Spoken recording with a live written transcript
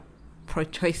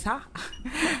pro-choicer.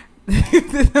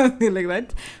 Something like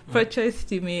that. Pro-choice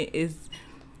to me is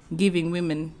giving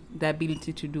women the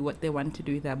ability to do what they want to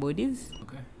do with their bodies.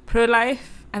 Okay.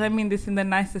 Pro-life, and I mean this in the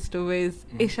nicest of ways,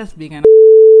 it's just being an...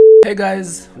 Hey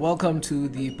guys, welcome to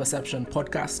the Perception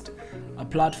Podcast, a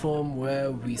platform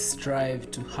where we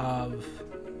strive to have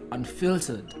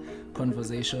unfiltered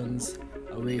conversations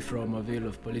away from a veil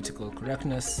of political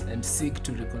correctness and seek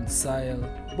to reconcile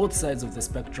both sides of the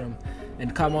spectrum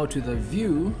and come out with a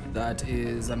view that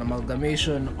is an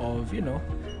amalgamation of,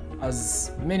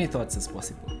 as many thoughts as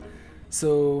possible.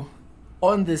 So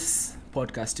on this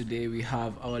podcast today, we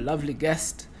have our lovely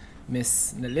guest,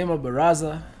 Miss Nelima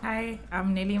Baraza. Hi,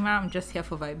 I'm Nelima. I'm just here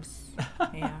for vibes.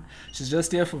 Yeah. She's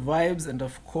just here for vibes, and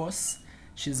of course,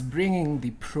 she's bringing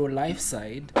the pro-life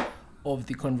side of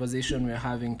the conversation we're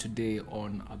having today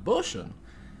on abortion.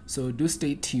 So do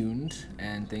stay tuned,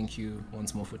 and thank you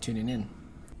once more for tuning in.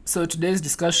 So today's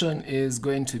discussion is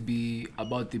going to be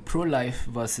about the pro-life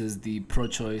versus the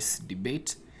pro-choice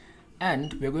debate,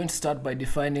 and we're going to start by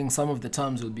defining some of the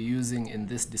terms we'll be using in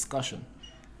this discussion.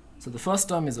 So the first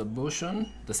term is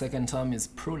abortion, the second term is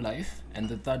pro-life, and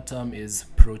the third term is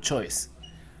pro-choice.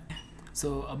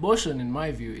 So abortion, in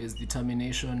my view, is the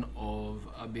termination of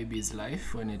a baby's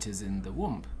life when it is in the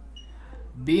womb.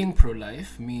 Being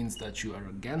pro-life means that you are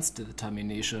against the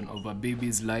termination of a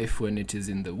baby's life when it is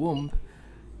in the womb,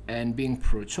 and being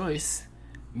pro-choice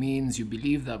means you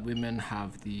believe that women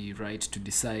have the right to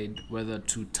decide whether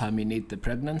to terminate the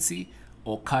pregnancy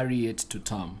or carry it to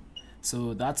term.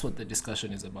 So that's what the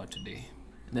discussion is about today.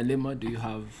 Nelima, do you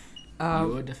have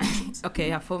your definitions? Okay,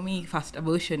 yeah, for me, first,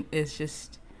 abortion is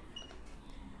just...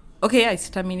 Okay, yeah, it's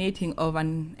terminating of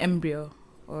an embryo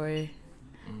or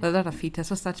not a fetus.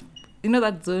 What's that? You know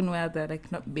that zone where they're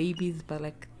like not babies, but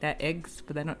like they're eggs,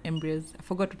 but they're not embryos? I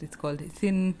forgot what it's called. It's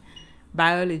in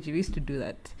biology. We used to do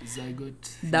that. Zygote,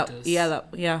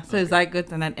 fetus. So Okay.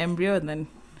 zygote and an embryo and then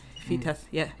fetus.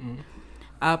 Yeah.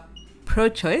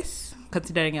 Pro-choice,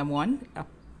 considering I'm one, a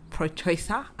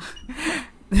pro-choicer,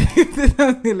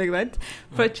 something like that.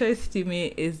 Pro-choice to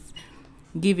me is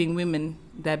giving women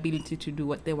the ability to do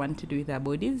what they want to do with their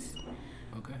bodies.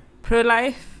 Okay.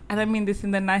 Pro-life, and I mean this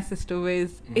in the nicest of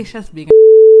ways, it's just being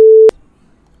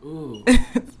Ooh.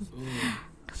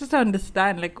 just to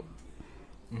understand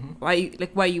why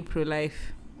you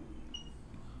pro-life.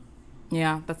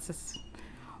 Yeah, that's just...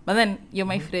 But then you're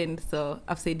my friend, so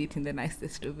I've said it in the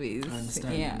nicest of ways. I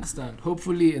understand. Yeah. I understand.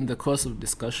 Hopefully, in the course of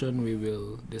discussion, we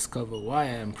will discover why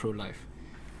I am pro-life.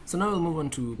 So now we'll move on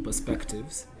to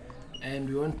perspectives, and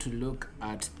we want to look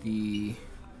at the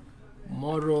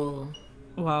moral,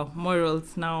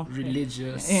 Morals now.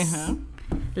 religious,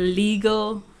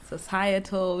 Legal,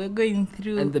 societal. We're going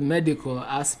through... and the medical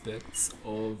aspects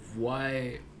of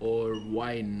why or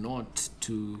why not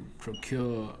to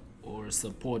procure or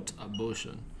support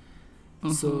abortion.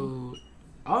 So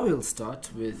I will start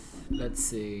with, let's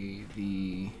say,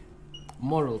 the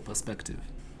moral perspective.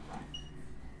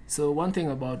 So one thing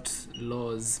about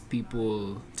laws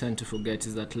people tend to forget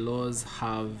is that laws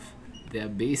have their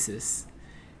basis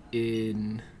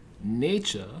in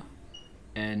nature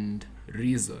and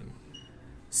reason.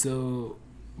 So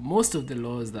most of the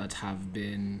laws that have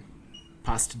been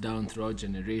passed down throughout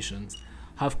generations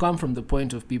have come from the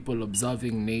point of people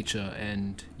observing nature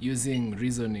and using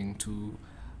reasoning to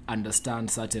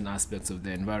understand certain aspects of the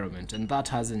environment. And that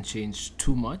hasn't changed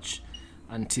too much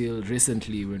until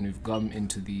recently, when we've come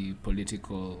into the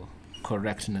political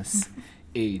correctness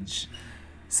age.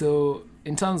 So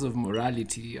in terms of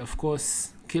morality, of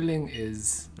course, killing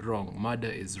is wrong. Murder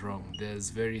is wrong.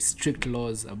 There's very strict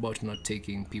laws about not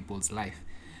taking people's life.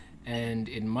 And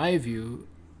in my view,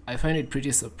 I find it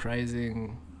pretty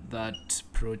surprising that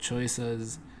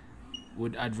pro-choicers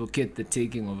would advocate the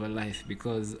taking of a life,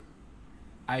 because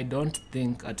I don't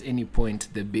think at any point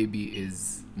the baby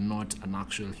is not an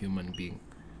actual human being.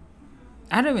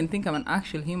 I don't even think I'm an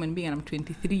actual human being, and I'm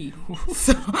 23.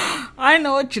 So I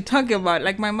know what you're talking about.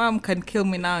 Like, my mom can kill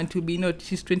me now and to be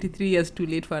she's 23 years too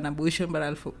late for an abortion, but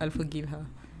I'll forgive her.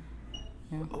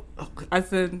 Yeah.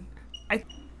 Okay.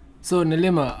 So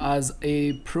Nelima, as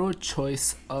a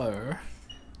pro-choicer,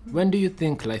 when do you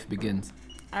think life begins?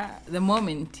 The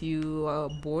moment you are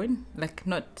born, like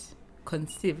not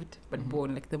conceived, but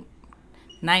born, like the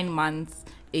 9 months,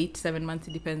 7 months,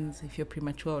 it depends if you're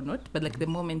premature or not. But like the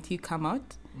moment you come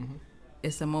out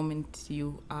is the moment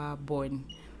you are born.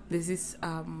 There's this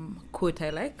quote I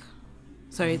like.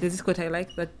 There's this quote I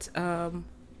like that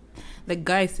the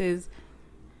guy says,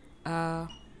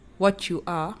 what you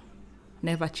are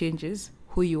never changes,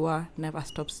 who you are never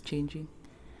stops changing.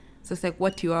 So it's like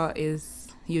what you are is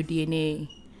your DNA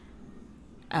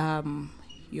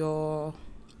your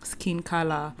skin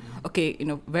color. Okay,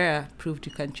 Vera proved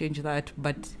you can change that,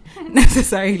 but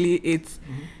necessarily it's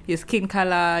your skin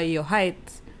color, your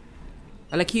height.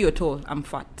 Like you're tall, I'm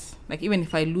fat. Like even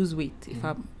if I lose weight, if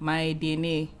my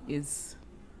DNA is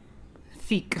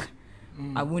thick,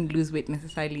 I won't lose weight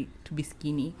necessarily to be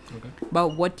skinny. Okay.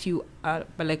 But what you are,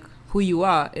 like who you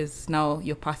are is now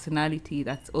your personality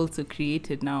that's also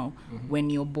created now when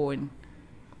you're born.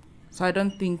 So I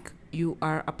don't think you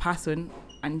are a person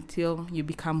until you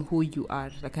become who you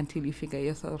are, like until you figure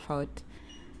yourself out.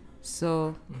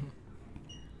 So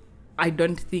I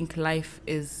don't think life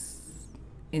is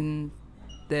in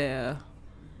the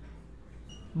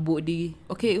body.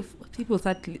 Okay, if people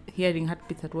start hearing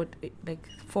heartbeats at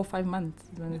 4-5 months,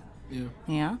 isn't it?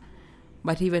 Yeah.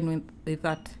 But even with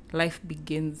that, life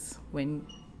begins when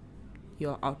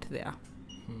you're out there.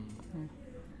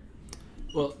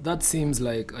 Well, that seems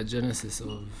like a genesis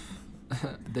of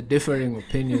the differing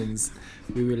opinions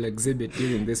we will exhibit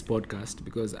during this podcast,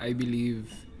 because I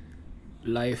believe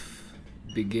life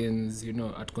begins,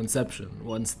 at conception.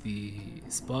 Once the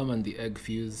sperm and the egg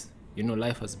fuse,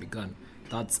 life has begun.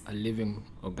 That's a living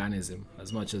organism.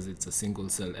 As much as it's a single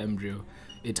cell embryo,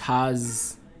 it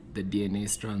has the DNA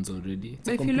strands already. It's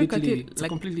a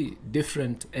completely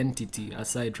different entity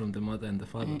aside from the mother and the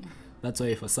father. That's why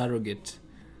if a surrogate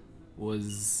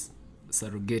was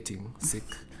surrogating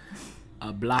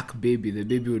a black baby, the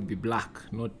baby would be black,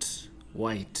 not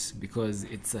white, because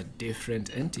it's a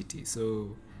different entity.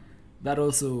 So that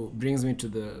also brings me to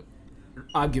the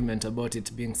argument about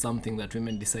it being something that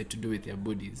women decide to do with their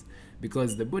bodies,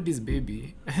 because the baby's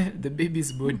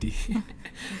body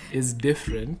is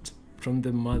different from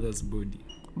the mother's body.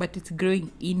 But it's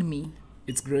growing in me.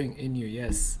 It's growing in you,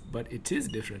 yes, but it is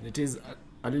different. It is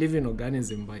a living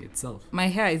organism by itself. My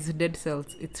hair is dead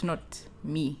cells. It's not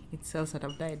me. It's cells that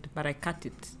have died, but I cut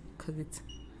it because it's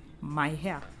my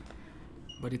hair.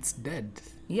 But it's dead.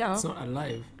 Yeah. It's not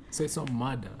alive. So it's not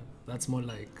murder. That's more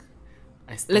like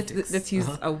aesthetics. Let's use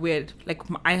a word. Like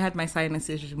I had my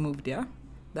sinuses removed, yeah?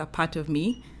 They're part of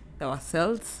me. There were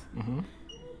cells.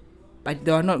 But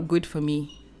they were not good for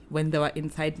me when they were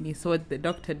inside me. So what did the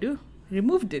doctor do?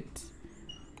 Removed it.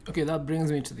 Okay, that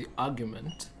brings me to the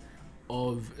argument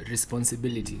of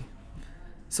responsibility.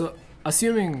 So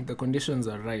assuming the conditions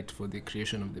are right for the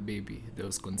creation of the baby, there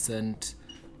was consent,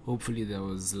 hopefully there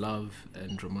was love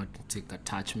and romantic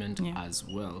attachment as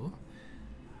well.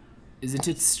 Isn't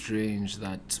it strange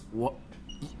that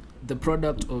the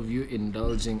product of you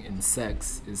indulging in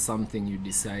sex is something you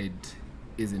decide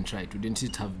isn't right? Wouldn't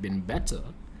it have been better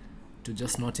to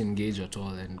just not engage at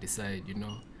all and decide,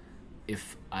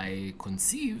 if I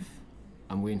conceive,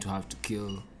 I'm going to have to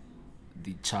kill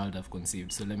the child I've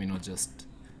conceived, so let me not just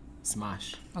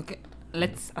smash. Okay,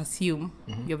 let's assume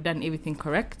you've done everything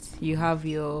correct. You have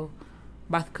your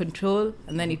birth control,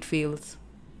 and then it fails.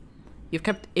 You've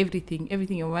kept everything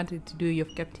you wanted to do,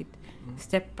 you've kept it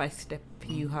step by step.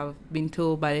 You have been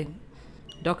told by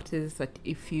doctors that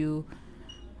if you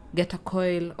get a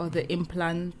coil or the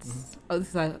implants, all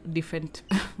these are different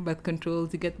birth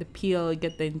controls. You get the pill, you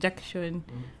get the injection,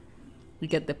 you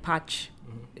get the patch.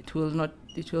 It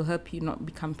will help you not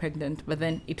become pregnant, but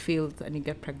then it fails and you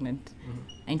get pregnant.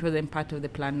 And it wasn't part of the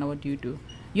plan. Now what do?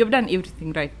 You've done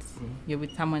everything right. You're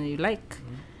with someone you like.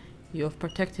 You have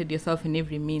protected yourself in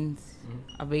every means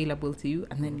available to you,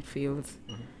 and then it fails.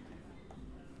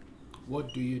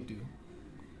 What do?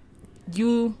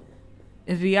 You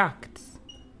react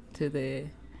to the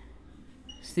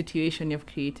situation you've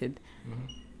created.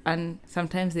 And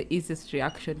sometimes the easiest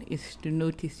reaction is to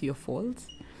notice your faults.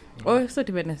 Or it's not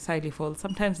even necessarily faults.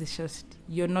 Sometimes it's just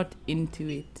you're not into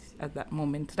it at that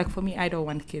moment. Like for me, I don't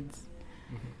want kids.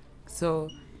 So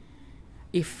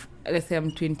if, let's say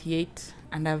I'm 28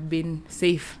 and I've been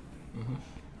safe,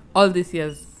 all these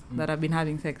years that I've been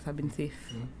having sex, I've been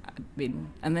safe.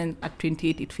 And then at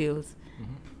 28 it fails.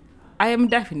 I am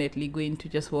definitely going to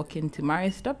just walk into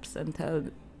Mary Stops and tell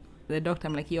the doctor,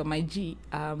 I'm like, yo, my G,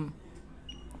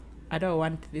 I don't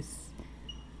want this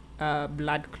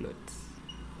blood clots,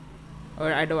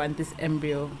 or I don't want this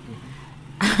embryo.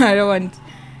 I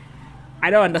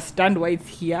don't understand why it's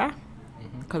here,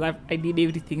 because I did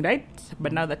everything right,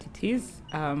 but now that it is,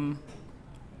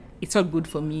 it's not good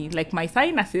for me. Like my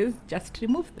sinuses, just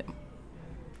remove them.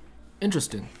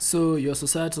 Interesting. So your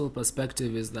societal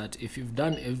perspective is that if you've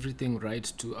done everything right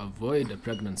to avoid a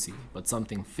pregnancy, but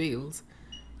something fails,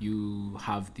 you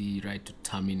have the right to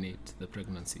terminate the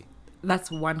pregnancy. That's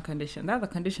one condition. The other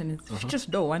condition is if you just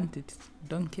don't want it,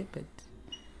 don't keep it.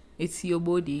 It's your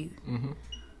body.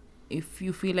 If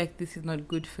you feel like this is not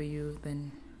good for you,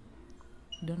 then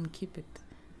don't keep it.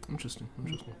 Interesting.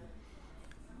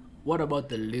 What about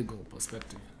the legal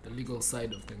perspective, the legal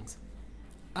side of things?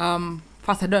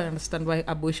 First, I don't understand why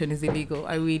abortion is illegal.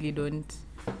 I really don't.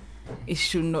 It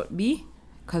should not be,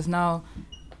 because now,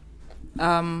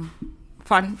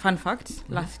 fun fact,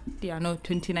 last year,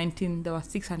 2019, there were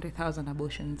 600,000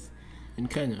 abortions In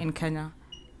Kenya? in Kenya,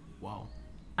 Wow.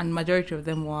 and majority of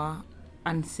them were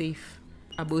unsafe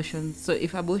abortions. So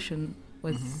if abortion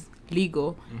was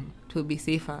legal, it would be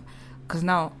safer. Because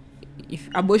now, if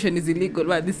abortion is illegal,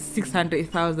 well, this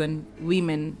 600,000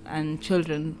 women and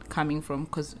children coming from,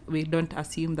 because we don't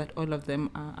assume that all of them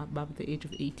are above the age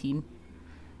of 18.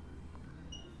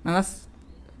 And that's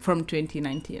from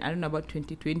 2019. I don't know about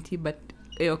 2020, but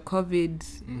COVID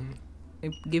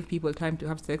it gave people time to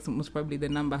have sex. Most probably the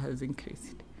number has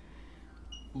increased.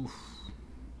 Oof.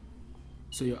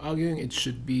 So you're arguing it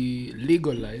should be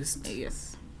legalized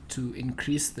Yes. to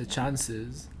increase the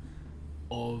chances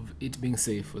of it being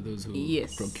safe for those who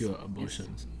Yes. procure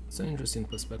abortions. It's an interesting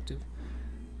perspective.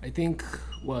 I think,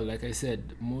 well, like I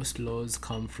said, most laws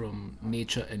come from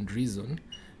nature and reason,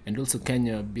 and also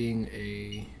Kenya being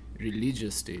a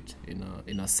religious state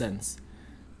in a sense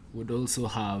would also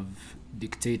have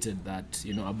dictated that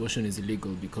abortion is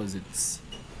illegal because it's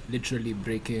literally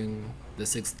breaking the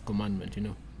sixth commandment,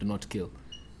 do not kill.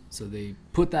 So they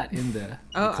put that in there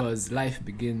because life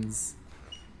begins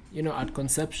at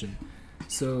conception.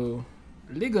 So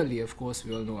legally, of course,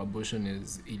 we all know abortion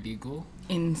is illegal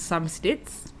In some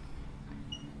states,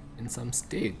 in some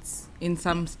states. in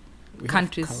some We have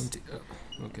countries,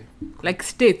 okay. like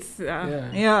states.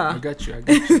 I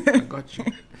got you.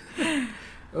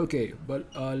 Okay, but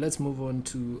let's move on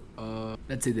to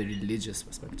let's say the religious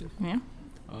perspective. Yeah.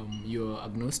 You're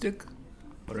agnostic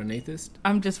or an atheist?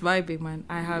 I'm just vibing, man.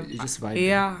 You're just vibing.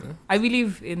 Yeah. Huh? I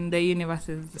believe in the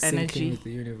universe's Syncing energy. with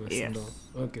the universe and Yes.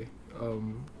 all. Okay.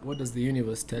 What does the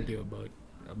universe tell you about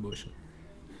abortion?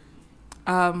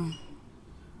 I've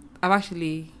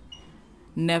actually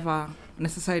never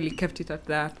necessarily kept it at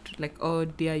that, like, oh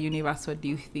dear universe, what do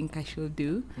you think I should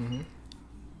do?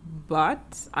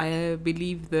 But I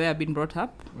believe the way I've been brought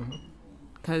up,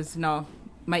 because now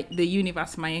the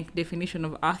universe, my definition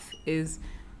of earth is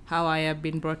how I have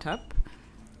been brought up.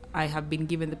 I have been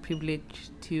given the privilege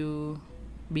to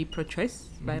be pro-choice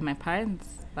by my parents,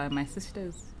 by my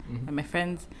sisters, by my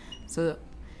friends. So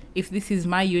if this is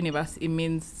my universe, it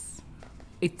means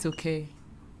it's okay.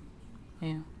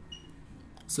 Yeah.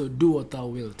 So do what thou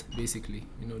wilt, basically.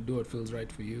 Do what feels right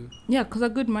for you. Yeah, because a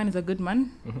good man is a good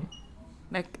man.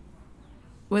 Like,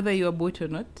 whether you abort or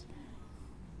not.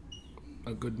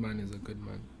 A good man is a good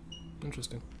man.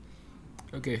 Interesting.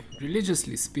 Okay,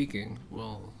 religiously speaking,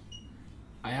 well,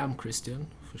 I am Christian,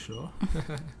 for sure.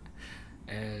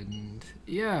 And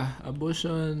yeah,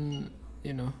 abortion,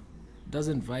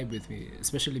 doesn't vibe with me,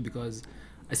 especially because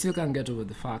I still can't get over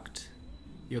the fact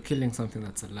you're killing something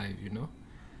that's alive,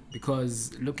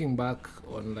 Because looking back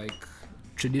on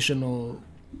traditional,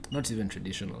 not even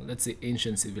traditional, let's say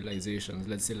ancient civilizations,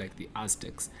 let's say like the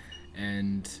Aztecs,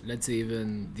 and let's say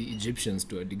even the Egyptians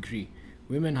to a degree,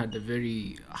 women had a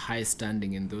very high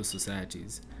standing in those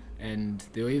societies, and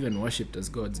they were even worshipped as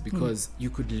gods because you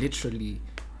could literally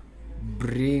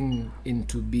bring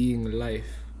into being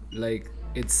life. Like,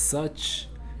 it's such,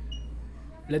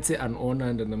 let's say, an honor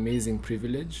and an amazing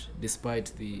privilege,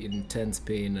 despite the intense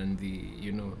pain and the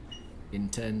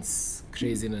intense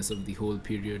craziness of the whole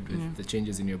period with the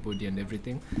changes in your body and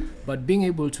everything. But being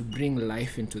able to bring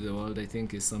life into the world, I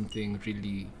think, is something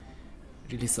really,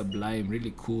 really sublime,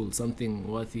 really cool, something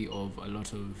worthy of a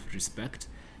lot of respect.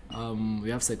 We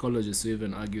have psychologists who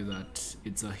even argue that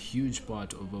it's a huge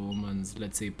part of a woman's,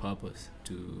 let's say, purpose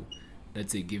to,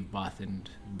 let's say, give birth and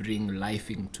bring life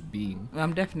into being.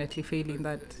 I'm definitely feeling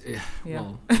that. Yeah.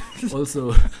 Well,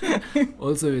 also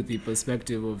with the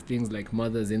perspective of things like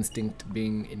mother's instinct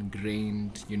being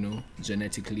ingrained,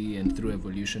 genetically and through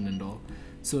evolution and all.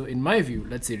 So in my view,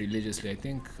 let's say religiously, I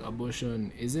think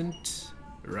abortion isn't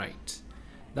right.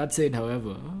 That said,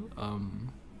 however,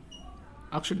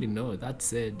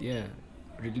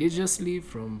 religiously,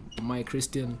 from my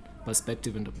Christian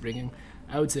perspective and upbringing,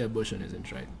 I would say abortion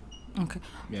isn't right. Okay.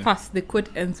 Yeah. First, the quote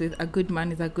ends with, a good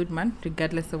man is a good man,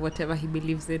 regardless of whatever he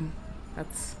believes in.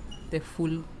 That's the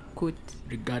full quote.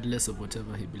 Regardless of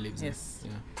whatever he believes Yes.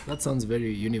 in. Yeah. That sounds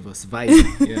very universe vibe.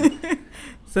 Yeah.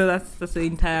 So that's the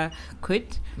entire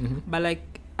quote. But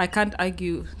I can't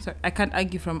argue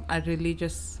from a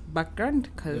religious background,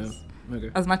 because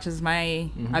as much as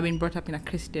I've been brought up in a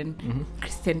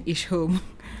Christian-ish home,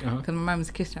 because my mom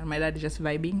is Christian, my dad is just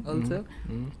vibing also.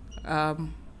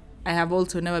 I have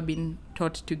also never been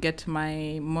taught to get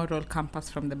my moral compass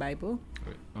from the Bible.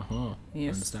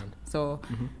 Yes. Understand. So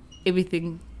Mm-hmm.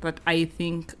 everything that I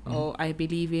think Mhm. or I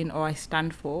believe in or I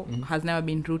stand for Mhm. has never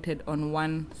been rooted on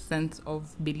one sense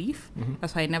of belief. Mm-hmm.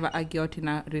 That's why I never argue out in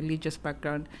a religious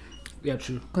background, Yeah,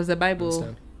 true. because the Bible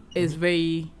Understand. is Mhm.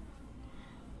 very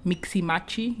mixy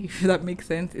matchy, if that makes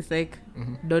sense. It's like,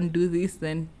 Mm-hmm. don't do this,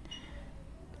 then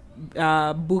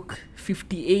book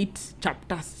 58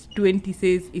 chapters 20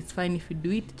 says it's fine if you do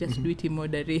it, just Mhm. do it in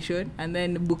moderation, and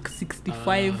then book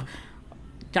 65 Ah.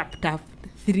 chapter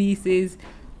 3 says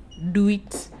do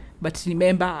it but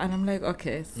remember, and I'm like,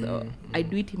 okay, so I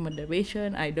do it in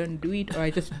moderation, I don't do it, or I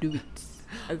just do it.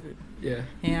 As in, Yeah.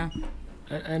 yeah.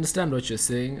 I understand what you're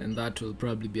saying, and that will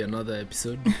probably be another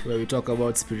episode where we talk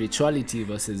about spirituality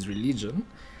versus religion.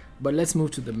 But let's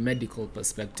move to the medical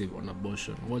perspective on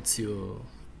abortion. What's your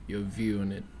view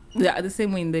on it? Yeah, the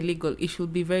same way in the legal, it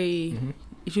should be very Mm-hmm.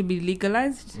 it should be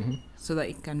legalized Mm-hmm. so that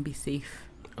it can be safe.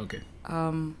 Okay.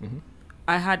 um Mm-hmm.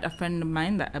 I had a friend of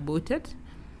mine that aborted,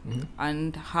 Mm-hmm.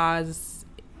 and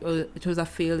it was a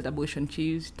failed abortion. She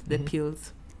used the Mhm.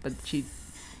 pills, but you're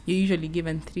usually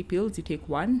given 3 pills, you take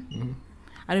 1. Mm-hmm.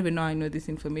 I don't even know I know this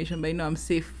information, but I know I'm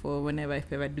safe for whenever,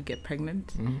 if ever I do get pregnant.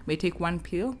 Mm-hmm. But you take 1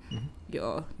 pill,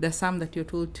 Mm-hmm. there's some that you're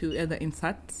told to either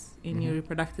insert in your Mhm.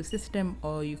 reproductive system,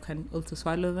 or you can also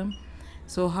swallow them.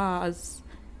 So hers,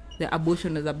 the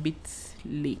abortion was a bit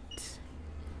late.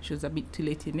 She was a bit too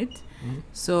late in it. Mm-hmm.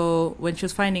 So when she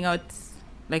was finding out,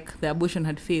 like, the abortion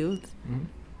had failed,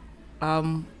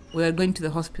 Mm-hmm. we were going to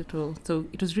the hospital. So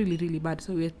it was really, really bad.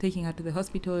 So we were taking her to the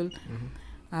hospital.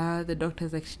 Mm-hmm. The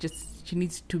doctor's like, she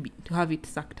needs to have it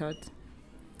sucked out.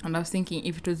 And I was thinking,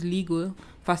 if it was legal,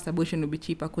 first abortion would be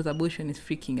cheaper, because abortion is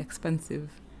freaking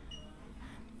expensive.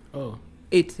 Oh.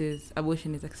 It is.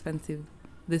 Abortion is expensive.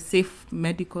 The safe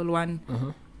medical one,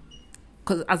 Uh-huh.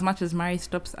 because as much as marriage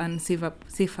stops and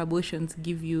safe abortions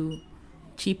give you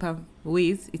cheaper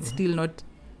ways, it's Mhm. still not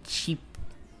cheap.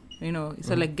 You know, it's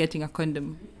not Mhm. like getting a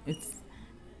condom. It's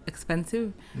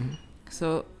expensive. Mm-hmm.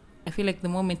 So I feel like the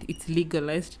moment it's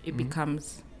legalized, it Mhm.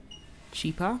 becomes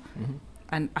cheaper. Mm-hmm.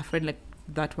 And a friend like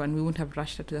that one, we wouldn't have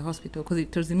rushed her to the hospital because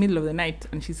it was the middle of the night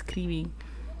and she's screaming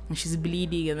and she's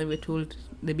bleeding, and then we're told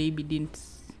the baby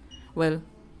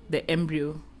the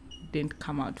embryo didn't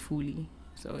come out fully.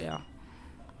 So yeah,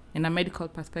 in a medical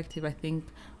perspective, I think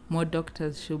more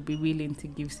doctors should be willing to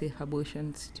give safe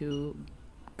abortions to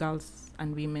girls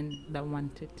and women that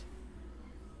want it.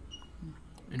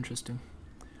 Interesting.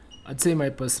 I'd say my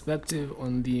perspective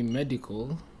on the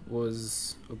medical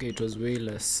was, okay, it was way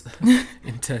less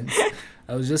intense.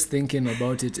 I was just thinking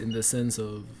about it in the sense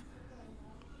of,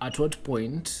 at what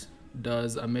point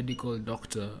does a medical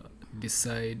doctor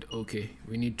decide, okay,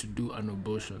 we need to do an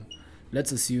abortion?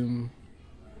 Let's assume,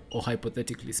 or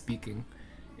hypothetically speaking,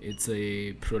 it's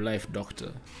a pro-life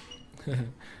doctor.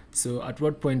 So at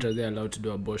what point are they allowed to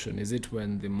do abortion? Is it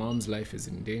when the mom's life is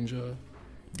in danger?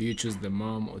 Do you choose the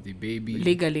mom or the baby?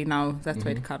 Legally now, that's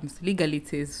where it Mhm. comes. Legally it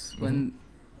says when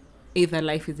either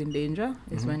life is in danger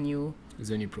is Mhm. when you, Is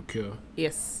when you procure.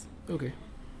 yes, Okay.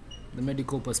 The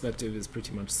medical perspective is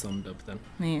pretty much summed up then.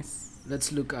 yes.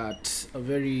 Let's look at a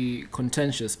very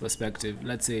contentious perspective.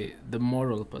 Let's say the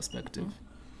moral perspective.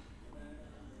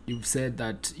 You've said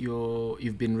that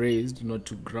you've been raised not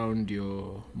to ground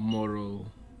your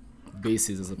moral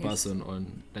basis as a Yes. person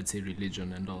on, let's say,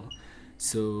 religion and all.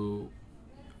 So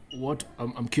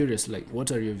I'm curious, like,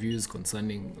 what are your views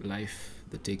concerning life,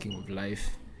 the taking of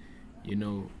life,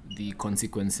 the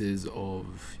consequences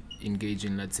of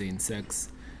engaging, let's say, in sex?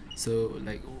 So,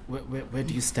 like, where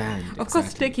do you stand? Of course,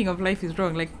 exactly? taking of life is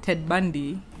wrong. Like Ted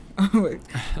Bundy,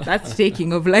 that's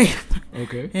taking of life.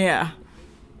 Okay. Yeah.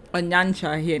 On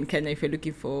Nyancha here in Kenya, if you're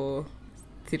looking for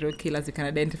serial killers you can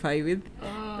identify with,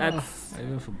 that's I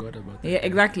even forgot about that. yeah,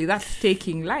 exactly. That's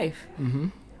taking life.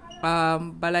 Mm-hmm.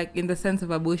 But like in the sense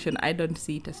of abortion, I don't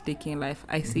see it as taking life.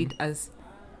 I see it as,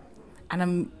 and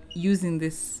I'm using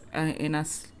this in a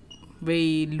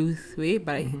very loose way,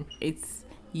 but Mhm. it's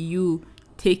you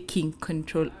taking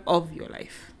control of your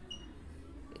life.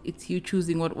 It's you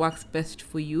choosing what works best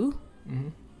for you, Mm-hmm.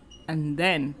 and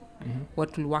then Mm-hmm.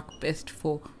 what will work best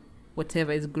for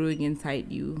whatever is growing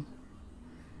inside you.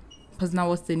 Because now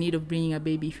what's the need of bringing a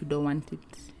baby if you don't want it?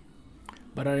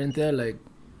 But aren't there, like,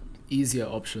 easier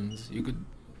options? You could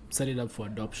set it up for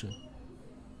adoption.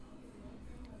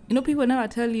 You know, people never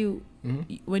tell you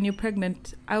Mm-hmm. when you're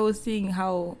pregnant. I was seeing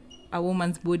how a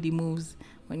woman's body moves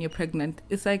when you're pregnant.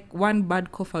 It's like one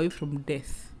bad cough away from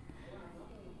death.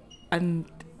 And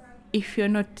if you're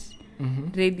not Mm-hmm.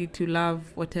 ready to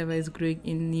love whatever is growing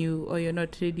in you, or you're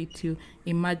not ready to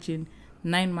imagine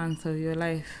 9 months of your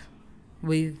life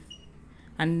with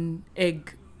an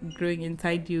egg growing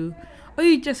inside you, or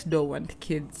you just don't want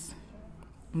kids,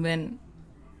 then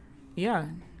yeah,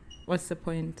 what's the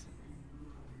point?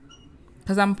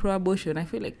 Because I'm pro-abortion. I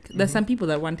feel like there's some people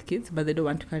that want kids, but they don't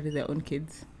want to carry their own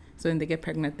kids. So when they get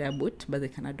pregnant, they abort, but they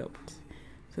can adopt.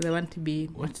 So they want to be...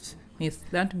 What? Yes,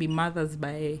 they want to be mothers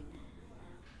by...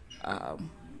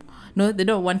 no, they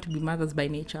don't want to be mothers by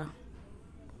nature.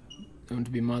 They want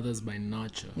to be mothers by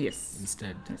nurture. Yes.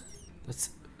 Instead. Yes. That's...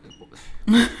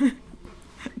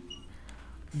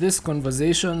 This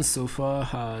conversation so far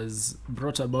has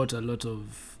brought about a lot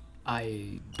of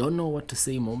I don't know what to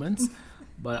say moments.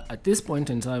 But at this point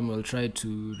in time, we'll try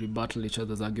to rebuttal each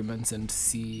other's arguments and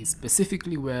see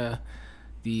specifically where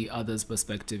the other's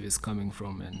perspective is coming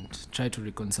from and try to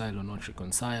reconcile or not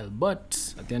reconcile.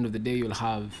 But at the end of the day, you'll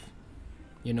have,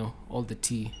 all the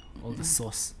tea, all the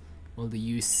sauce, all the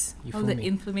use. All the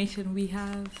information we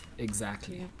have.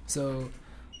 Exactly. Yeah. So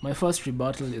my first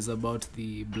rebuttal is about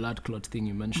the blood clot thing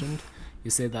you mentioned.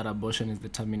 You say that abortion is the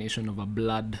termination of a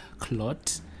blood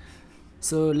clot.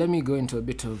 So let me go into a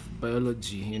bit of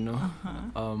biology,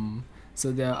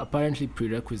 So there are apparently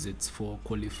prerequisites for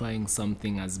qualifying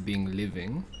something as being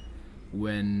living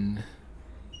when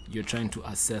you're trying to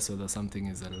assess whether something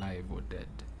is alive or dead.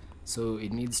 So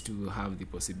it needs to have the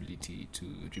possibility to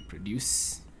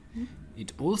reproduce.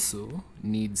 It also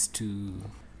needs to...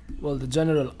 Well, the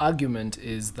general argument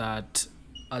is that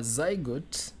a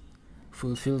zygote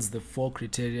fulfills the 4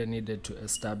 criteria needed to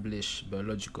establish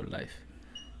biological life.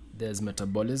 There's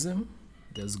metabolism,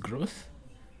 there's growth,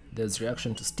 there's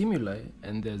reaction to stimuli,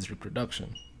 and there's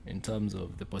reproduction in terms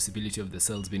of the possibility of the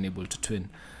cells being able to twin.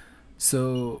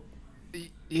 So,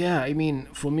 yeah, I mean,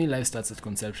 for me, life starts at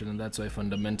conception, and that's why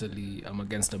fundamentally I'm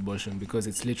against abortion, because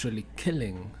it's literally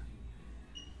killing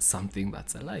something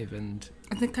that's alive. And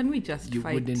I think, can we just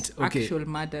fight actual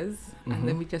murders Mm-hmm. and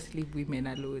then we just leave women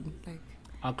alone? Like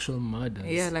actual murders?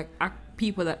 Yeah, like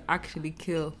people that actually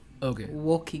kill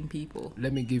walking people.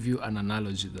 Let me give you an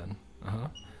analogy then.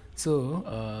 So,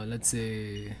 let's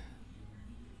say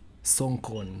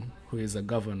Sonkon, who is a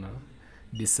governor,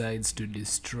 decides to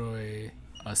destroy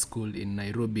a school in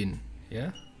Nairobi.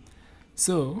 Yeah?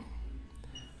 So,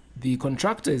 the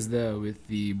contractor is there with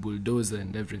the bulldozer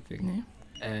and everything,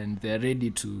 and they're ready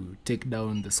to take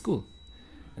down the school.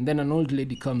 And then an old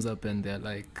lady comes up and they're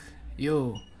like,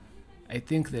 yo, I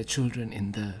think there are children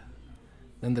in there.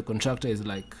 Then the contractor is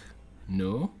like,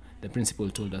 no, the principal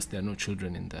told us there are no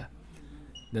children in there.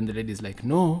 Then the lady's like,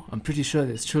 no, I'm pretty sure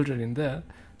there's children in there,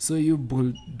 so you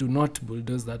do not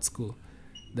bulldoze that school.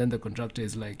 Then the contractor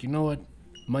is like, you know what,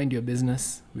 mind your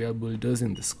business, we are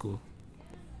bulldozing the school.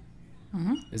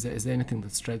 Mm-hmm. Is there anything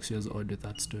that strikes you as odd with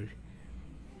that story?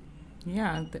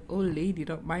 Yeah, the old lady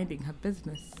not minding her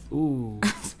business. Ooh,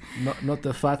 not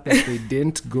the fact that they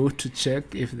didn't go to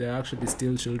check if there are actually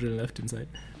still children left inside.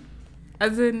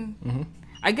 As in,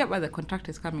 I get where the contractor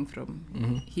is coming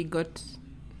from. He got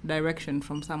direction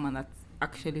from someone that's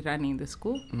actually running the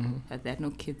school that there are no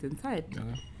kids inside.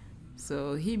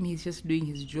 So he's just doing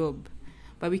his job.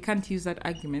 But we can't use that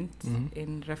argument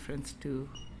in reference to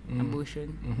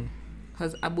abortion.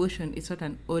 Because abortion is not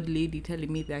an old lady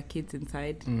telling me there are kids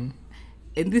inside.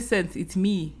 In this sense, it's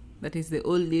me that is the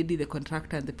old lady, the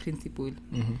contractor, and the principal.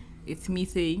 It's me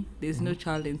saying there's no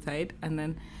child inside. And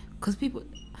then, because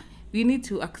we need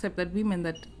to accept that women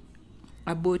that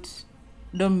abort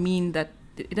it doesn't mean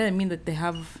that they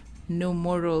have no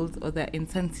morals or they're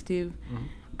insensitive.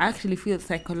 I actually feel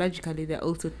psychologically they're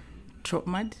also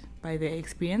traumatized by their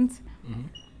experience.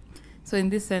 So in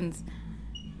this sense,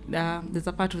 there's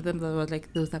a part of them that was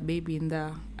like, there was a baby in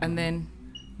there. And then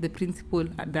the principal,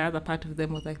 the other part of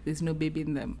them was like, there's no baby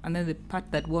in them. And then the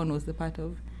part that won was the part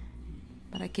of,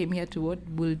 but I came here to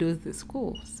bulldoze the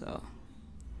school. So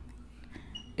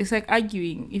it's like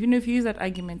arguing. Even if you use that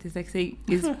argument, it's like saying,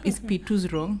 is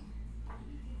P2's wrong?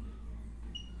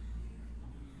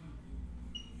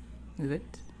 Is it?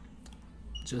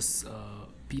 Just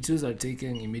P2s are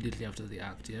taken immediately after the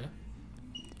act,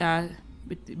 yeah?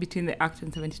 Between the act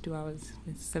and 72 hours.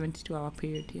 It's a 72-hour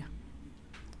period, yeah.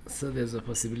 So there's a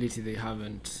possibility they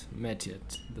haven't met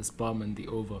yet, the sperm and the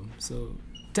ovum. So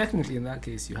technically, in that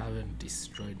case, you haven't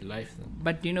destroyed life then.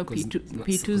 But you know,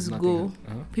 P2s go...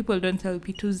 People don't tell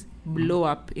P2s blow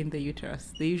up in the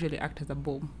uterus. They usually act as a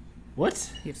bomb.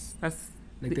 What? Yes, that's...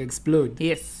 Like they explode?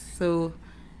 Yes, so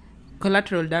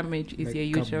collateral damage is like your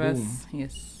uterus. Kaboom.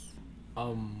 Yes.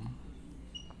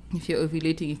 If If you're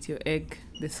ovulating, it's your egg,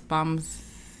 the sperms.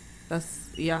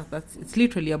 It's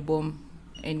literally a bomb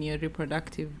in your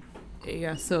reproductive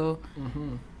area. So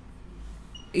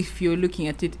if you're looking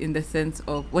at it in the sense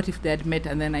of what if they had met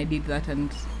and then I did that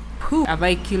and Pooh, have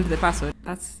I killed the person?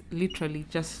 That's literally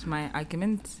just my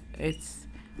argument. It's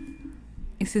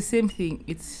the same thing.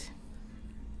 It's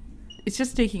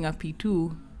just taking a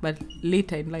P2, but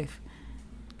later in life,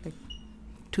 like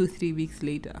 2-3 weeks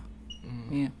later.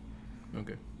 Yeah.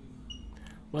 Okay.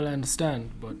 Well, I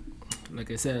understand, but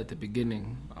like I said at the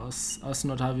beginning, us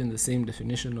not having the same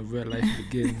definition of where life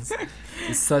begins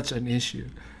is such an issue.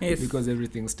 Yes. Because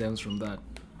everything stems from that.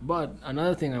 But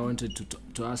another thing I wanted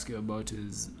to ask you about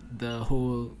is the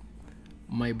whole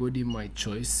my body, my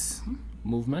choice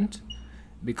movement.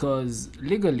 Because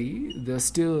legally, there are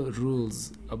still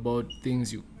rules about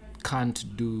things you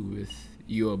can't do with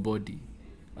your body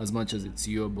as much as it's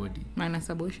your body. Minus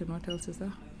abortion, what else is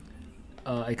there?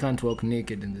 I can't walk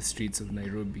naked in the streets of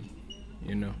Nairobi,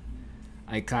 you know.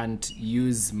 I can't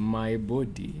use my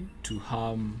body to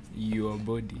harm your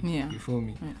body. Yeah. You feel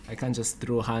me? Yeah. I can't just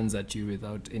throw hands at you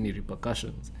without any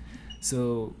repercussions.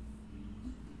 So,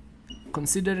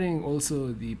 considering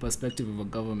also the perspective of a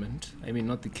government, I mean,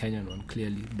 not the Kenyan one,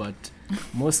 clearly, but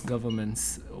most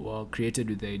governments were created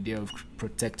with the idea of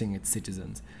protecting its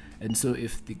citizens. And so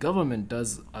if the government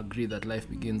does agree that life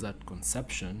begins at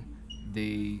conception,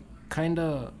 they kind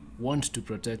of want to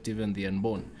protect even the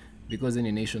unborn, because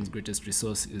any nation's greatest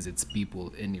resource is its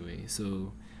people anyway.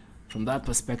 So from that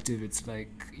perspective, it's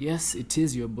like, yes, it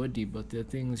is your body, but there are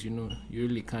things, you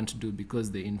really can't do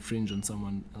because they infringe on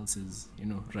someone else's,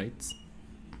 rights.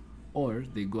 Or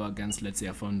they go against, let's say,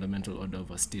 a fundamental order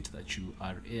of a state that you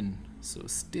are in. So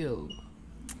still,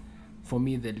 for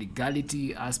me, the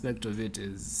legality aspect of it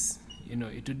is,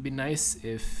 it would be nice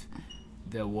if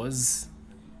there was,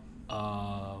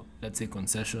 let's say,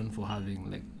 concession for having,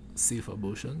 like, safe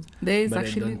abortions. There is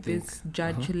actually this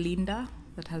Judge Linda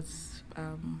that has...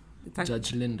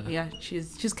 Judge Linda. Yeah,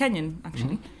 she's Kenyan,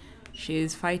 actually. She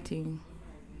is fighting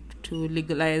to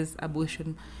legalize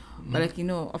abortion. But,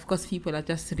 of course, people are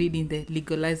just reading the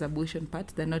legalize abortion part.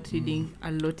 They're not reading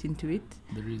a lot into it.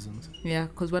 The reasons. Yeah,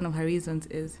 because one of her reasons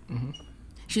is...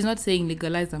 She's not saying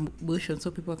legalize abortion so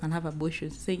people can have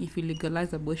abortions. She's saying if you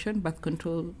legalize abortion, birth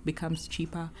control becomes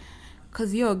cheaper.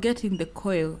 Because you're getting the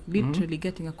coil, literally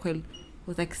getting a coil,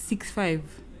 was like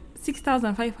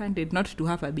 6,500 not to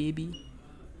have a baby.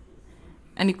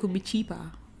 And it could be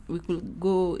cheaper. We could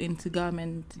go into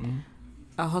government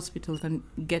hospitals and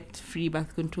get free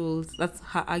birth controls. That's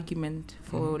her argument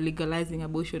for legalizing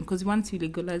abortion. Because once you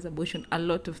legalize abortion, a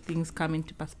lot of things come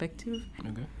into perspective.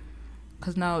 Okay.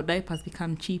 Because now diapers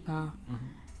become cheaper.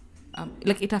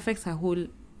 Like it affects her whole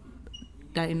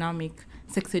dynamic.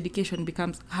 Sex education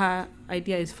becomes... Her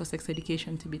idea is for sex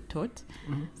education to be taught.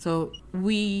 So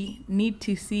we need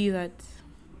to see that...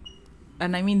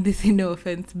 And I mean this in no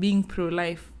offense, being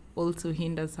pro-life also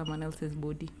hinders someone else's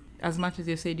body. As much as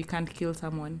you said you can't kill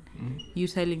someone, you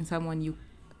telling someone you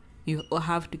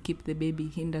have to keep the baby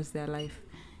hinders their life,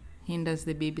 hinders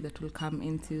the baby that will come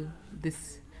into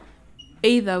this.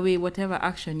 Either way, whatever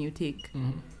action you take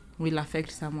will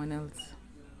affect someone else.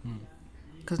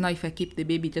 Because now if I keep the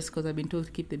baby just because I've been told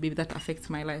to keep the baby, that affects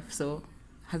my life. So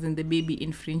hasn't the baby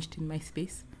infringed in my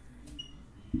space?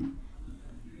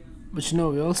 But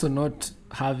we're also not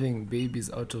having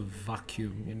babies out of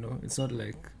vacuum, It's not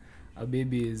like a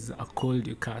baby is a cold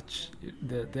you catch.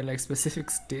 They're like specific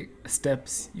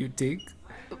steps you take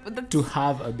to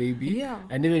have a baby. Yeah.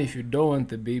 And even if you don't want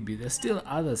the baby, there's still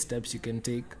other steps you can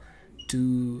take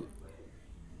to,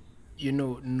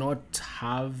 not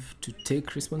have to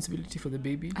take responsibility for the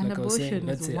baby. And like I was saying,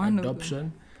 let's say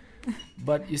adoption.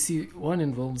 But you see, one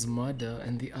involves murder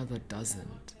and the other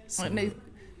doesn't. So,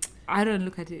 I don't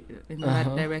look at it in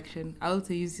that direction. I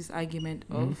also use this argument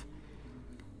of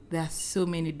there are so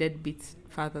many deadbeat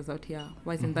fathers out here.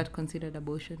 Why isn't that considered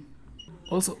abortion?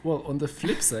 Also, well, on the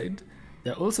flip side,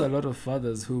 there are also a lot of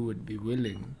fathers who would be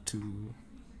willing to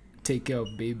take care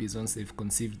of babies once they've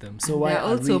conceived them. So there are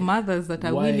also mothers that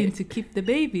are willing to keep the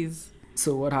babies.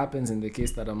 So what happens in the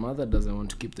case that a mother doesn't want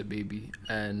to keep the baby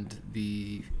and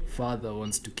the father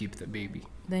wants to keep the baby?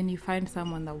 Then you find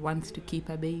someone that wants to keep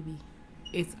a baby.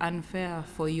 It's unfair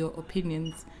for your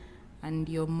opinions and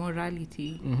your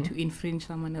morality to infringe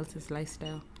someone else's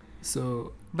lifestyle.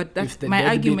 So, but that's my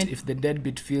argument. If the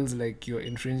deadbeat feels like you're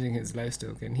infringing his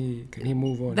lifestyle, can he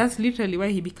move on? That's literally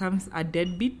why he becomes a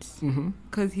deadbeat.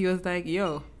 Because he was like,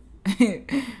 yo, I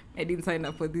didn't sign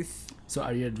up for this. So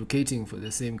are you advocating for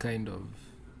the same kind of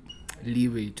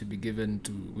leeway to be given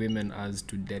to women as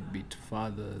to deadbeat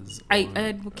fathers? I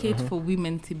advocate for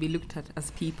women to be looked at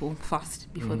as people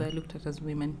first before they're looked at as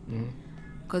women.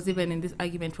 Because even in this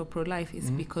argument for pro-life, it's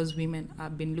because women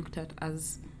are being looked at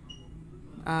as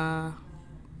what's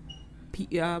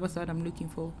the word I'm looking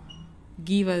for?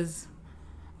 Givers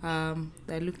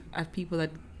They look at people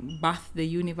that birth the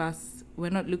universe. We're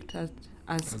not looked at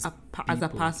as a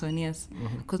person, yes.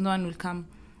 Because no one will come.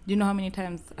 Do you know how many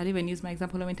times, I'll even use my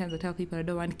example, how many times I tell people I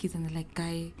don't want kids and they're like,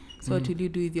 guy, so what will you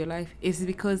do with your life? It's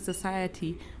because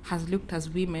society has looked at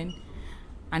women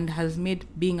and has made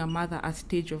being a mother a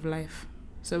stage of life.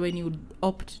 So when you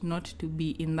opt not to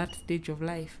be in that stage of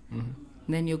life,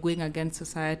 then you're going against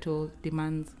societal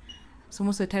demands. So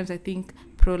most of the times I think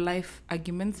pro-life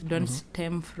arguments don't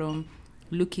stem from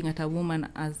looking at a woman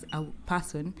as a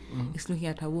person. It's looking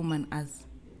at a woman as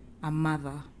a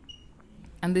mother.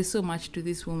 And there's so much to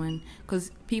this woman,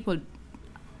 because people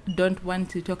don't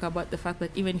want to talk about the fact that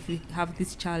even if you have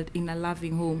this child in a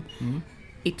loving home,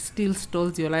 it still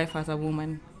stalls your life as a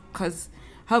woman. Because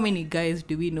how many guys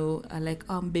do we know are like,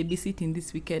 oh, I'm babysitting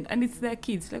this weekend, and it's their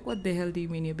kids? Like, what the hell do you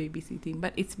mean you're babysitting?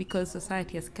 But it's because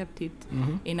society has kept it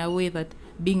in a way that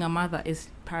being a mother is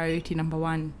priority number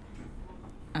one,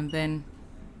 and then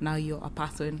now you're a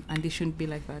person, and it shouldn't be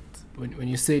like that. When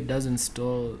you say it doesn't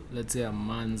stall, let's say, a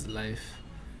man's life,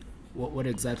 what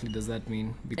exactly does that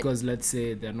mean? Because let's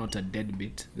say they're not a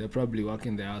deadbeat, they're probably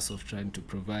working their ass off trying to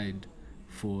provide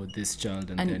for this child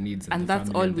and their needs and the that's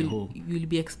family all and the home. you'll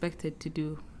be expected to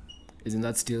do. Isn't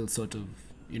that still sort of,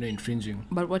 infringing?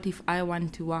 But what if I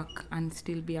want to work and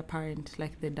still be a parent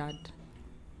like the dad?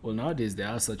 Well, nowadays there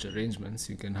are such arrangements.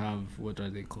 You can have, what are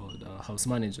they called, house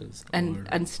managers,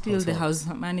 and still the house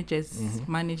manager is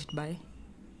managed by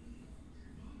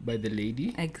the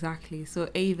lady. Exactly. So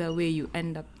either way, you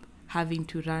end up having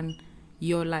to run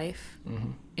your life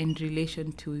in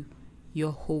relation to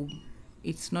your home.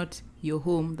 It's not your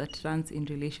home that runs in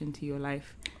relation to your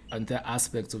life. And there are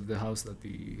aspects of the house that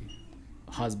the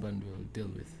husband will deal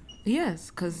with. Yes,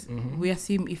 because we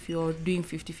assume if you're doing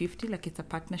 50-50, like it's a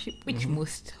partnership, which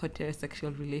most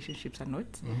heterosexual relationships are not.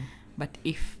 But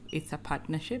if it's a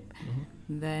partnership,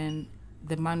 then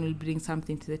the man will bring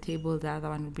something to the table, the other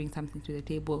one will bring something to the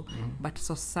table. But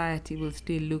society will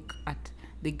still look at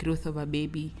the growth of a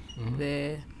baby,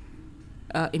 the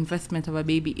investment of a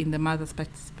baby in the mother's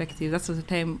perspective. That's the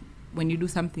time when you do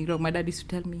something wrong. My dad used to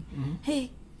tell me,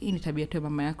 hey, hii ni tabia tu ya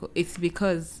mama yako. It's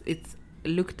because it's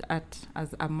looked at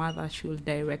as a mother should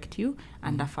direct you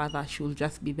and a father should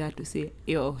just be there to say,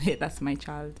 yo, hey, that's my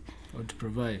child. Or to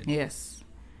provide. Yes.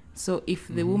 So if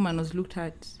the woman was looked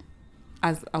at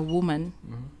as a woman,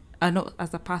 not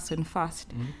as a person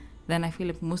first, then I feel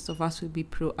like most of us will be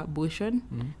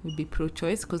pro-abortion, will be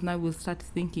pro-choice, because now we'll start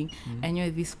thinking, I know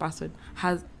this person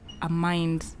has a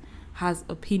mind, has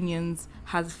opinions,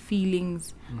 has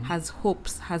feelings, has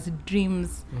hopes, has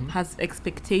dreams, has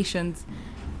expectations,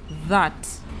 that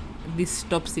this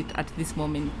stops it at this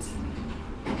moment.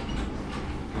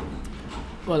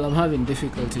 Well, I'm having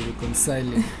difficulty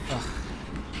reconciling.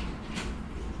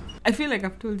 I feel like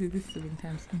I've told you this 7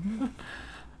 times.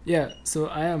 Yeah, so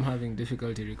I am having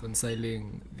difficulty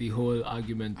reconciling the whole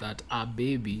argument that a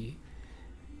baby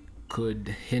could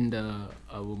hinder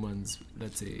a woman's,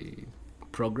 let's say,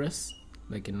 progress,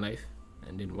 like in life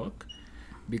and in work.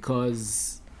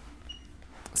 Because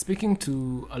speaking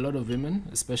to a lot of women,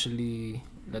 especially,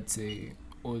 let's say,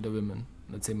 older women,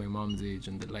 let's say my mom's age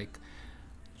and the like,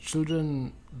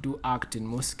 children do act in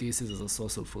most cases as a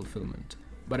source of fulfillment.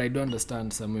 But I do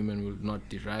understand some women will not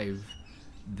derive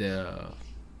their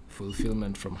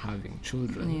fulfillment from having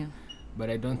children. Yeah. But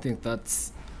I don't think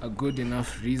that's a good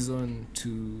enough reason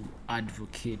to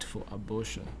advocate for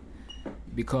abortion.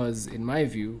 Because in my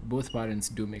view, both parents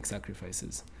do make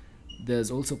sacrifices.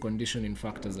 There's also conditioning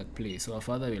factors at play. So a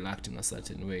father will act in a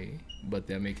certain way, but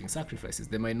they're making sacrifices.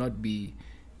 They might not be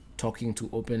talking too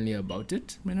openly about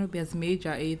it. May not be as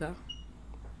major either.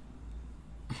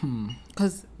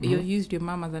 Because you used your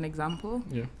mom as an example.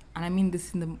 Yeah. And I mean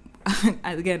this in the,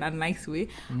 again, a nice way.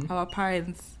 Our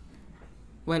parents,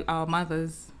 well, our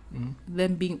mothers,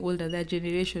 them being older, their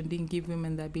generation didn't give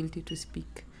women the ability to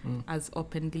speak as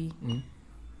openly.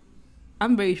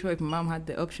 I'm very sure if my mom had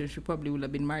the option, she probably would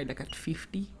have been married like at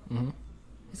 50.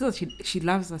 It's not that she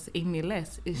loves us any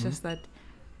less. It's just that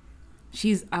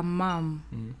she's a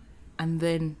mom and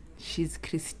then she's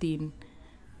Christine,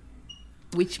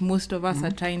 which most of us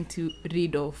are trying to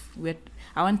rid of.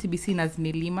 I want to be seen as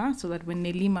Nelima, so that when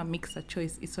Nelima makes a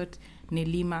choice, it's not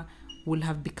Nelima will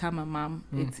have become a mom.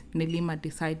 It's Nelima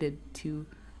decided to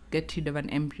get rid of an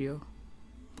embryo.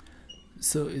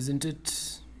 So isn't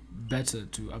it better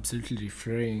to absolutely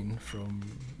refrain from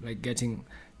like getting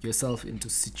yourself into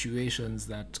situations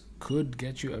that could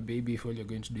get you a baby if all you're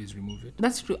going to do is remove it?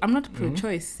 That's true. I'm not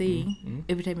pro-choice saying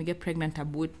every time you get pregnant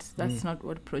abort. That's not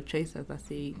what pro-choicers are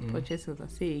saying. Pro-choicers are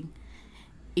saying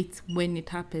it's when it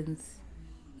happens,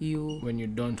 when you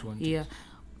don't want it.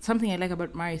 something I like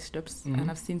about marriage stops,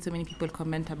 and I've seen so many people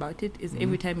comment about it, is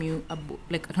every time you abort,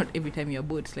 like not every time you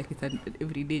abort, like it's an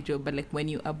everyday job, but like when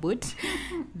you abort,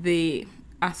 they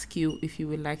ask you if you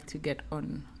would like to get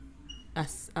on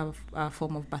as a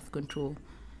form of birth control.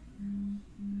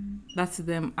 That's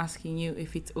them asking you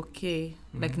if it's okay.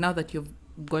 Like now that you've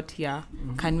got here,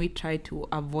 can we try to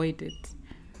avoid it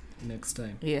next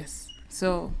time? Yes.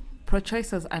 So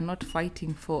pro-choicers are not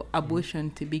fighting for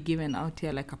abortion to be given out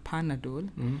here like a Panadol.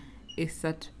 It's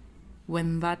that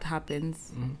when that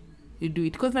happens, you do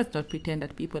it. Because let's not pretend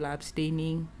that people are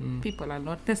abstaining. People are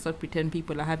not. Let's not pretend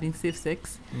people are having safe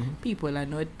sex. People are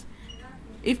not.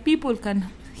 If people can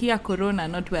hear corona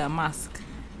and not wear a mask,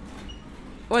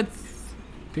 what's...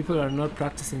 People are not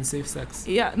practicing safe sex.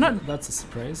 Yeah, not... That's a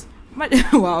surprise.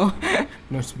 Wow.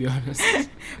 Not to be honest.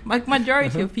 Like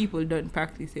majority of people don't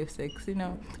practice safe sex, you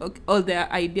know. Okay, all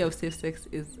their idea of safe sex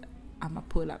is I'm a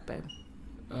pull up,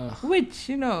 which,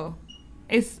 you know,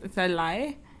 it's a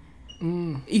lie.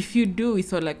 If you do,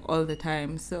 it's all like all the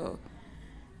time. So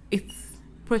it's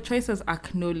pro-choicers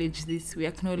acknowledge this. We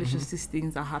acknowledge that these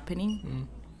things are happening.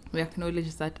 We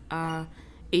acknowledge that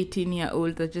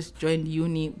 18-year-old that just joined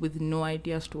uni with no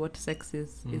idea as to what sex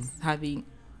is having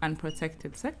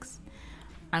unprotected sex,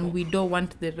 and we don't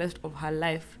want the rest of her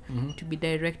life to be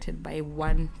directed by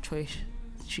one choice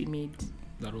she made.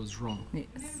 That was wrong.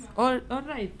 Yes. All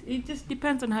right. It just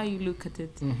depends on how you look at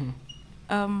it.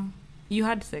 You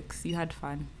had sex, you had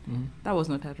fun. That was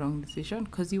not a wrong decision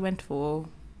because you went for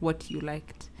what you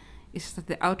liked. It's just that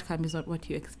the outcome is not what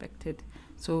you expected.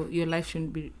 So your life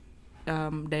shouldn't be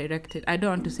directed. I don't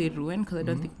want to say ruin because I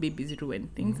don't think babies ruin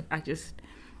things.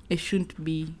 It shouldn't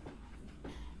be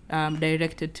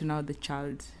directed to now the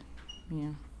child.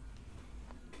 Yeah.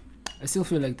 I still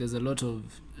feel like there's a lot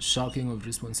of shirking of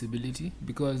responsibility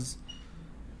because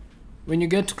when you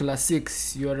get to class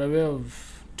 6, you are aware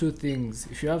of two things.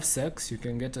 If you have sex, you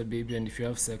can get a baby, and if you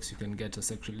have sex, you can get a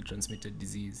sexually transmitted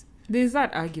disease. There's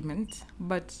that argument,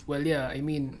 but... Well, yeah, I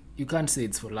mean, you can't say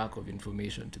it's for lack of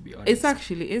information, to be honest. It's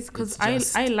actually is because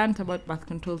I learned about birth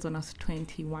controls when I was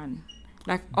 21.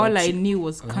 Like, all I knew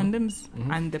was condoms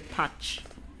and the patch.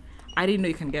 I didn't know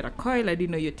you can get a coil. I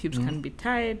didn't know your tubes can be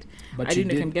tied. But I didn't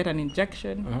know you can get an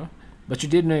injection. But you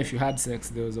did know if you had sex,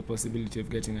 there was a possibility of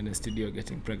getting an STD or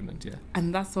getting pregnant, yeah.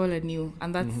 And that's all I knew.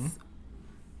 And that's...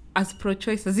 As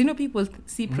pro-choicers, you know, people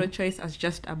see pro-choice as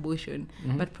just abortion,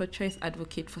 but pro-choice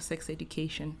advocate for sex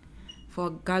education. For a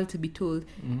girl to be told,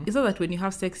 it's not that when you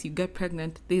have sex, you get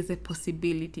pregnant, there's a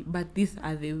possibility, but these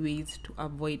are the ways to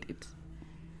avoid it.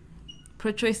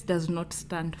 Pro-choice does not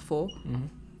stand for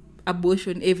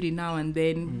abortion every now and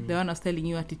then. The one I was telling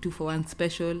you at the 2-for-1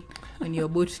 special, when you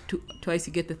abort twice,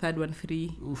 you get the third one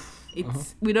free.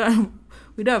 It's we don't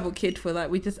advocate for that.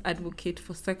 We just advocate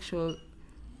for sexual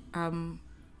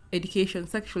education,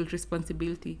 sexual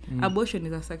responsibility. Abortion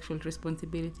is a sexual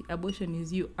responsibility. Abortion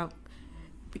is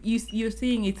you're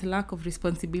saying it's lack of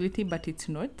responsibility, but it's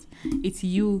not. It's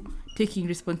you taking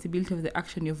responsibility of the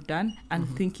action you've done and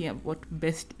thinking of what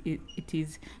best it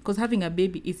is. Because having a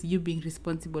baby is you being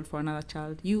responsible for another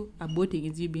child. You aborting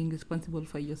is you being responsible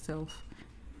for yourself.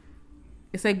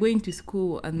 It's like going to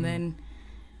school and then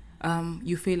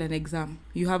you fail an exam.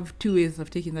 You have 2 ways of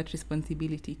taking that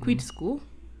responsibility. Quit school,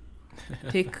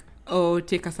 take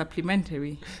a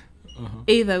supplementary.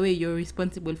 Either way, you're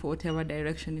responsible for whatever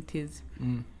direction it is.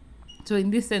 So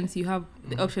in this sense, you have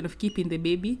the option of keeping the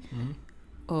baby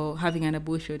or having an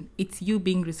abortion. It's you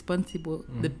being responsible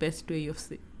the best way you've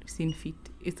seen fit.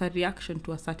 It's a reaction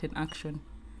to a certain action.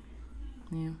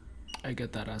 Yeah, I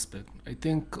get that aspect. I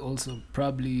think also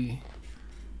probably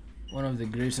one of the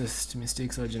greatest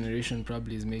mistakes our generation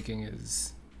probably is making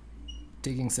is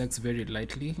taking sex very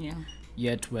lightly. Yeah.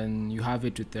 Yet when you have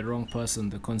it with the wrong person,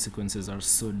 the consequences are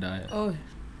so dire. Oh,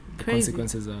 the crazy.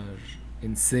 Consequences are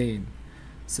insane.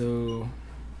 So,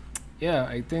 yeah,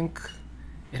 I think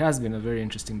it has been a very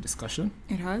interesting discussion.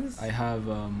 It has. I have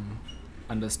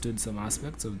understood some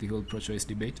aspects of the whole pro-choice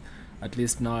debate. At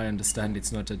least now I understand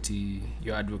it's not that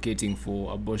you're advocating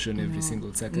for abortion every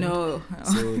single second. No.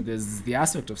 So there's the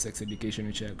aspect of sex education,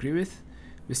 which I agree with.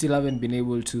 We still haven't been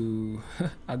able to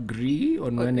agree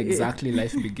on when exactly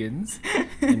life begins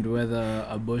and whether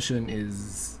abortion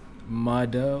is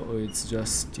murder or it's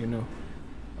just,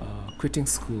 quitting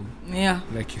school. Yeah.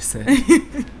 Like you said.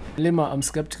 Lima, I'm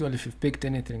skeptical if you've picked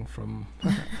anything from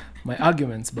my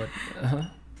arguments, but...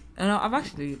 No, I've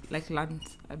actually learned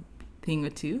a thing or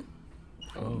two.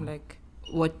 Like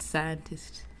what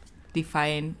scientists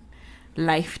define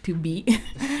life to be.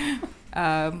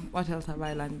 What else have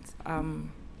I learned?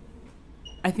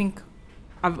 I think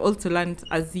I've also learned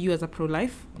as you as a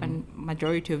pro-life, and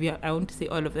majority of you, I won't say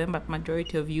all of them, but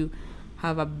majority of you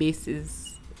have a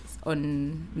basis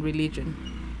on religion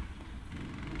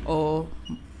or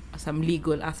some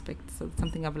legal aspects. So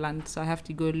something I've learned. So I have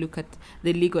to go look at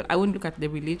the legal. I won't look at the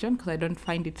religion because I don't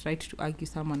find it right to argue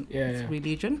someone's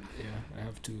religion. Yeah, I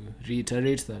have to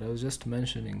reiterate that. I was just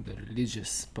mentioning the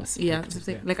religious perspective.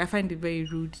 Yeah, like I find it very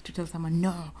rude to tell someone,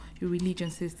 no, your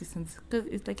religion says this and this. Because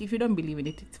it's like, if you don't believe in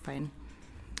it, it's fine.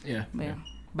 Yeah.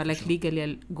 But like legally,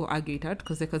 I'll go argue it out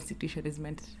because the constitution is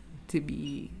meant to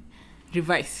be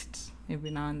revised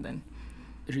every now and then.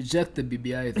 Reject the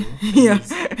BBI though. Yeah.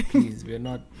 Please, we're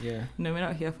not. Yeah. No, we're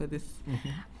not here for this.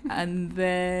 And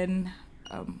then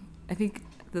I think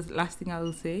the last thing I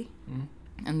will say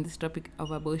on this topic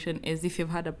of abortion is, if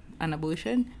you've had an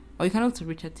abortion, or you can also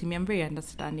reach out to me. I'm very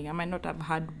understanding. I might not have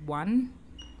had one.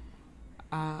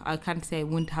 I can't say I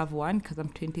won't have one because I'm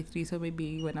 23, so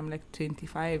maybe when I'm like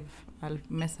 25 I'll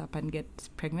mess up and get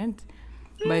pregnant.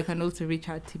 But you can also reach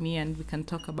out to me and we can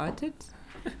talk about it.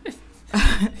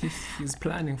 He's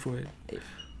planning for it.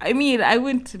 I mean, I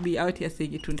wouldn't be out here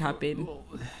saying it won't happen.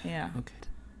 Yeah. Okay.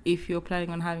 If you're planning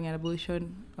on having an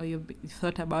abortion, or you've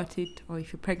thought about it, or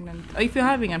if you're pregnant, or if you're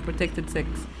having unprotected sex,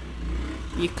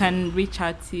 you can reach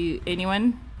out to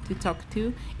anyone to talk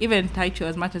to. Even Taicho,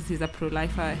 as much as he's a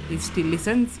pro-lifer, he still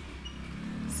listens.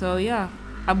 So yeah,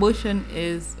 abortion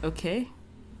is okay.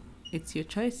 It's your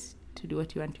choice to do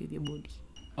what you want with your body.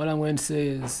 All I'm going to say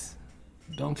is,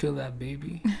 don't kill that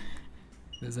baby.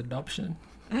 There's adoption.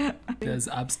 There's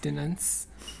abstinence.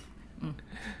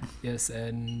 Yes,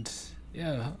 and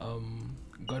yeah,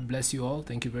 God bless you all.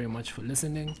 Thank you very much for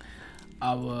listening.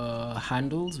 Our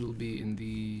handles will be in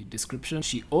the description.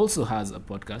 She also has a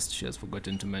podcast she has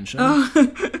forgotten to mention.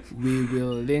 We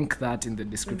will link that in the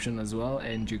description as well,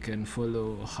 and you can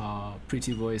follow her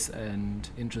pretty voice and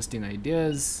interesting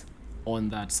ideas on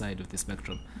that side of the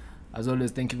spectrum. As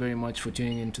always, thank you very much for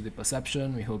tuning into The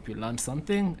Perception. We hope you learned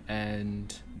something,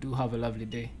 and do have a lovely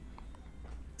day.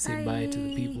 Say bye to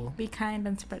the people. Be kind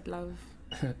and spread love.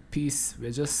 Peace.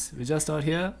 We're just out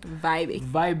here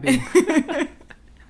vibing.